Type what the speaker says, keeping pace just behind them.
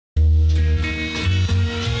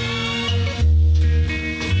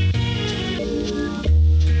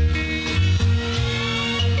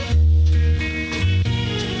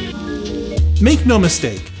Make no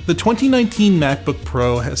mistake, the 2019 MacBook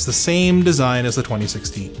Pro has the same design as the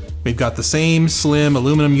 2016. We've got the same slim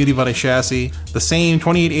aluminum unibody chassis, the same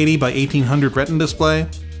 2880 by 1800 Retina display,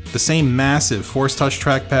 the same massive Force Touch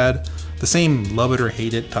trackpad, the same love it or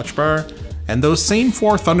hate it touch bar, and those same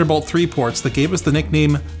 4 Thunderbolt 3 ports that gave us the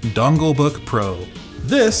nickname Donglebook Pro.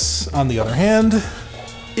 This, on the other hand,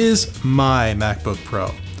 is my MacBook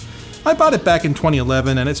Pro. I bought it back in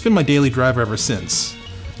 2011 and it's been my daily driver ever since.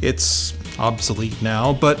 It's obsolete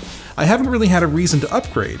now, but I haven't really had a reason to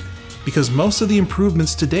upgrade, because most of the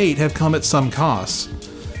improvements to date have come at some cost.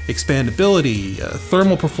 Expandability,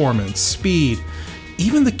 thermal performance, speed,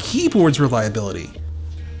 even the keyboard's reliability.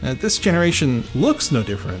 This generation looks no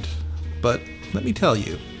different, but let me tell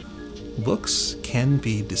you, looks can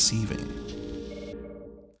be deceiving.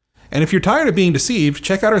 And if you're tired of being deceived,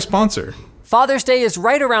 check out our sponsor. Father's Day is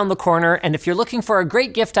right around the corner, and if you're looking for a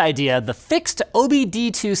great gift idea, the fixed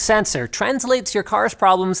OBD2 sensor translates your car's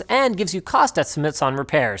problems and gives you cost estimates on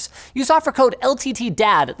repairs. Use offer code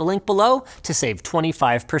LTTDAD at the link below to save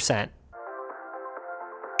 25%.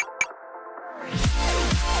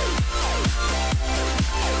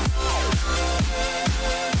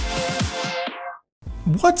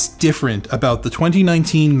 What's different about the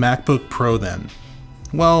 2019 MacBook Pro then?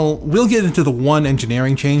 Well, we'll get into the one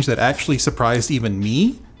engineering change that actually surprised even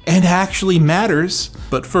me, and actually matters.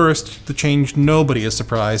 But first, the change nobody is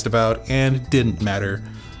surprised about and didn't matter: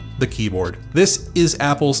 the keyboard. This is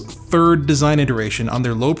Apple's 3rd design iteration on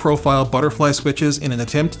their low-profile butterfly switches in an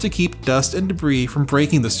attempt to keep dust and debris from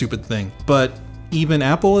breaking the stupid thing. But even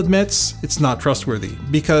Apple admits it's not trustworthy,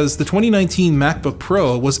 because the 2019 MacBook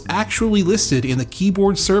Pro was actually listed in the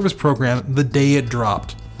Keyboard Service Program the day it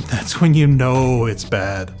dropped. That's when you know it's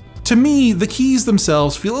bad. To me, the keys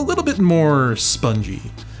themselves feel a little bit more spongy.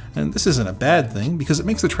 And this isn't a bad thing, because it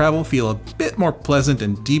makes the travel feel a bit more pleasant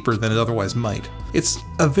and deeper than it otherwise might. It's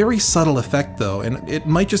a very subtle effect though, and it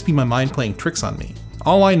might just be my mind playing tricks on me.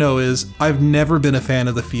 All I know is I've never been a fan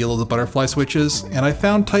of the feel of the butterfly switches, and I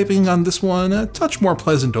found typing on this one a touch more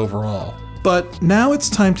pleasant overall. But now it's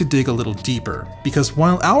time to dig a little deeper, because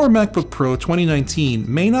while our MacBook Pro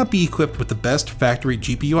 2019 may not be equipped with the best factory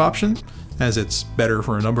GPU option, as it's better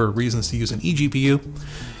for a number of reasons to use an eGPU,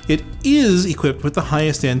 it is equipped with the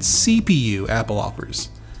highest end CPU Apple offers: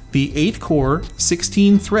 the 8-core,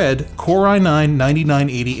 16-thread Core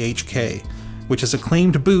i9-9980HK, which has a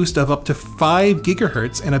claimed boost of up to 5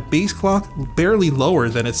 GHz and a base clock barely lower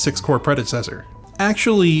than its 6-core predecessor.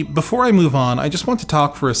 Actually, before I move on, I just want to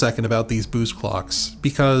talk for a second about these boost clocks,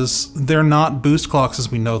 because they're not boost clocks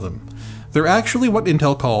as we know them. They're actually what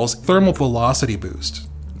Intel calls thermal velocity boost.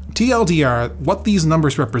 TLDR, what these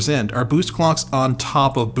numbers represent are boost clocks on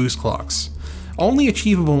top of boost clocks, only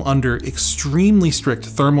achievable under extremely strict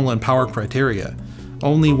thermal and power criteria,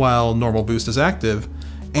 only while normal boost is active,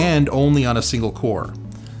 and only on a single core.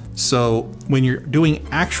 So when you're doing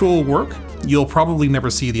actual work, you'll probably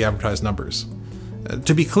never see the advertised numbers.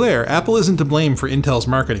 To be clear, Apple isn't to blame for Intel's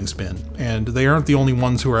marketing spin, and they aren't the only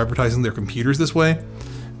ones who are advertising their computers this way,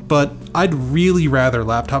 but I'd really rather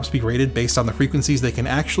laptops be rated based on the frequencies they can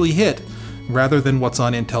actually hit, rather than what's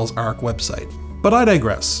on Intel's ARC website. But I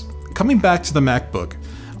digress. Coming back to the MacBook,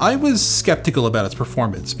 I was skeptical about its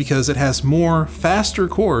performance because it has more, faster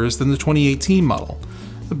cores than the 2018 model,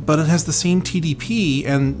 but it has the same TDP,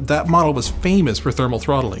 and that model was famous for thermal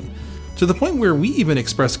throttling, to the point where we even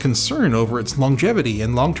expressed concern over its longevity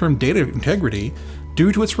and long-term data integrity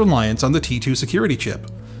due to its reliance on the T2 security chip,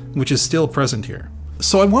 which is still present here.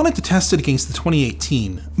 So I wanted to test it against the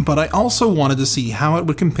 2018, but I also wanted to see how it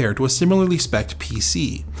would compare to a similarly spec'd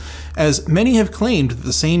PC, as many have claimed that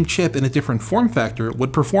the same chip in a different form factor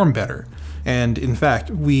would perform better. And in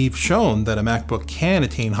fact, we've shown that a MacBook can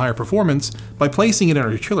attain higher performance by placing it in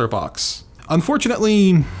our chiller box.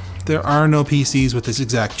 Unfortunately, there are no PCs with this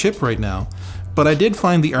exact chip right now, but I did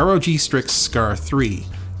find the ROG Strix SCAR III,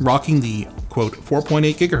 rocking the, quote,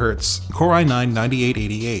 4.8 GHz Core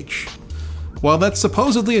i9-9880H. While that's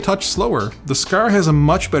supposedly a touch slower, the SCAR has a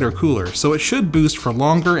much better cooler, so it should boost for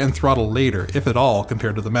longer and throttle later, if at all,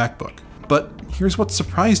 compared to the MacBook. But here's what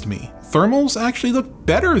surprised me. Thermals actually look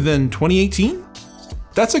better than 2018?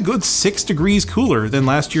 That's a good 6 degrees cooler than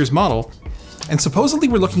last year's model, and supposedly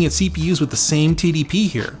we're looking at CPUs with the same TDP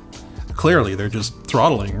here. Clearly, they're just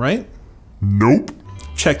throttling, right? Nope.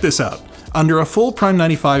 Check this out. Under a full Prime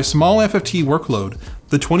 95 small FFT workload,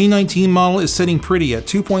 the 2019 model is sitting pretty at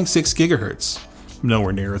 2.6 GHz.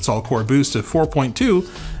 Nowhere near its all-core boost of 4.2,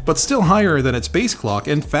 but still higher than its base clock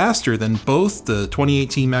and faster than both the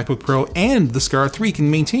 2018 MacBook Pro and the SCAR III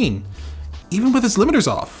can maintain, even with its limiters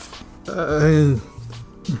off.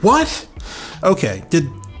 What? Okay,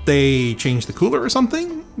 did they changed the cooler or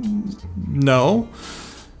something? No.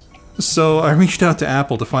 So I reached out to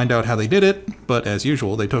Apple to find out how they did it, but as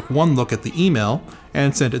usual, they took one look at the email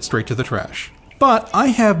and sent it straight to the trash. But I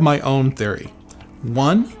have my own theory.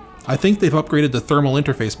 One, I think they've upgraded the thermal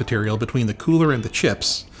interface material between the cooler and the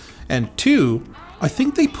chips. And two, I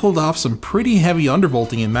think they pulled off some pretty heavy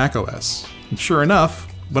undervolting in macOS. And sure enough,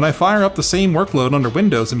 when I fire up the same workload under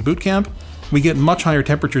Windows in Boot Camp, we get much higher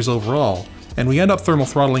temperatures overall, and we end up thermal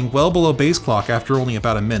throttling well below base clock after only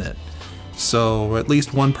about a minute. So at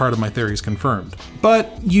least one part of my theory is confirmed.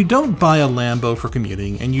 But you don't buy a Lambo for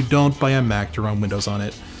commuting, and you don't buy a Mac to run Windows on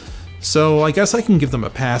it. So I guess I can give them a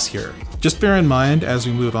pass here. Just bear in mind as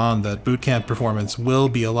we move on that Boot Camp performance will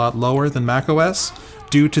be a lot lower than macOS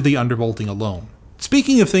due to the undervolting alone.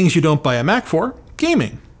 Speaking of things you don't buy a Mac for,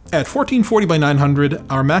 gaming. At 1440 by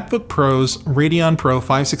 900, our MacBook Pro's Radeon Pro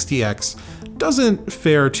 560X doesn't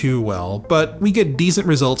fare too well, but we get decent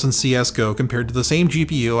results in CSGO compared to the same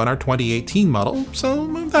GPU on our 2018 model, so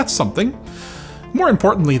that's something. More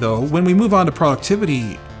importantly though, when we move on to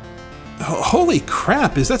productivity, holy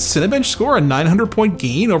crap, is that Cinebench score a 900-point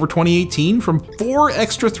gain over 2018 from 4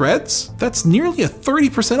 extra threads? That's nearly a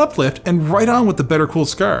 30% uplift and right on with the better cooled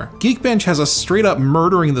SCAR. Geekbench has us straight up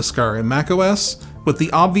murdering the SCAR in macOS, with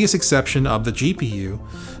the obvious exception of the GPU.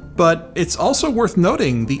 But it's also worth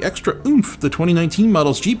noting the extra oomph the 2019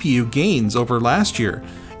 model's GPU gains over last year,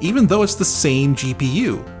 even though it's the same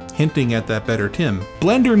GPU, hinting at that better TIM.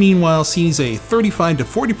 Blender meanwhile sees a 35 to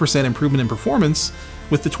 40% improvement in performance,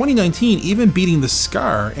 with the 2019 even beating the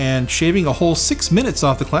SCAR and shaving a whole 6 minutes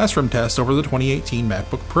off the classroom test over the 2018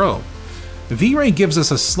 MacBook Pro. V-Ray gives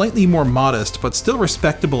us a slightly more modest but still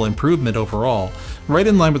respectable improvement overall, right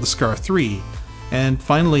in line with the SCAR III. And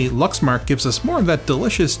finally, Luxmark gives us more of that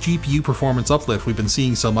delicious GPU performance uplift we've been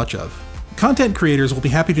seeing so much of. Content creators will be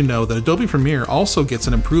happy to know that Adobe Premiere also gets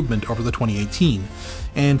an improvement over the 2018,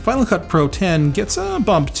 and Final Cut Pro 10 gets a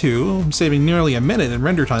bump too, saving nearly a minute in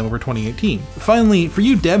render time over 2018. Finally, for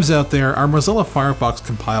you devs out there, our Mozilla Firefox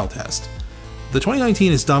compile test. The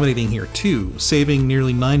 2019 is dominating here too, saving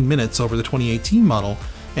nearly 9 minutes over the 2018 model,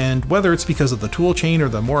 and whether it's because of the toolchain or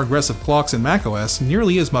the more aggressive clocks in macOS,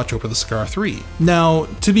 nearly as much over the SCAR III. Now,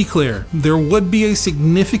 to be clear, there would be a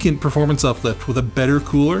significant performance uplift with a better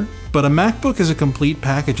cooler, but a MacBook is a complete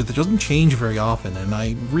package that doesn't change very often, and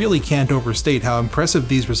I really can't overstate how impressive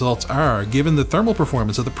these results are given the thermal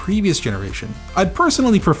performance of the previous generation. I'd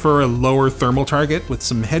personally prefer a lower thermal target with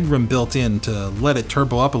some headroom built in to let it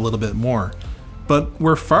turbo up a little bit more. But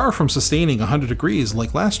we're far from sustaining 100 degrees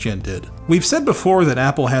like last gen did. We've said before that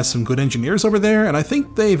Apple has some good engineers over there, and I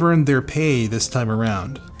think they've earned their pay this time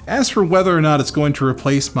around. As for whether or not it's going to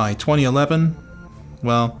replace my 2011,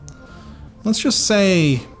 well, let's just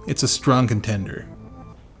say it's a strong contender.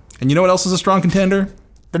 And you know what else is a strong contender?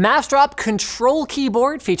 The Massdrop Control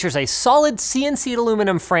Keyboard features a solid CNC'd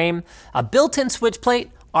aluminum frame, a built-in switch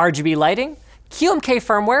plate, RGB lighting, QMK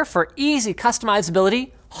firmware for easy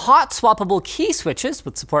customizability, hot swappable key switches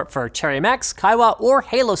with support for Cherry MX, Kaiwa, or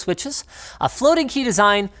Halo switches, a floating key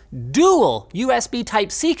design, dual USB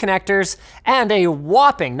Type-C connectors, and a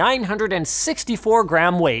whopping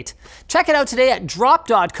 964-gram weight. Check it out today at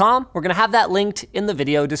drop.com. We're gonna have that linked in the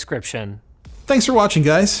video description. Thanks for watching,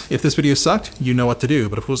 guys. If this video sucked, you know what to do,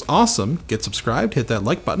 but if it was awesome, get subscribed, hit that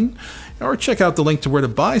like button, or check out the link to where to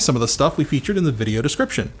buy some of the stuff we featured in the video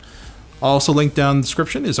description. Also linked down in the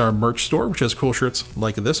description is our merch store, which has cool shirts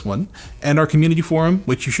like this one, and our community forum,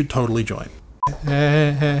 which you should totally join.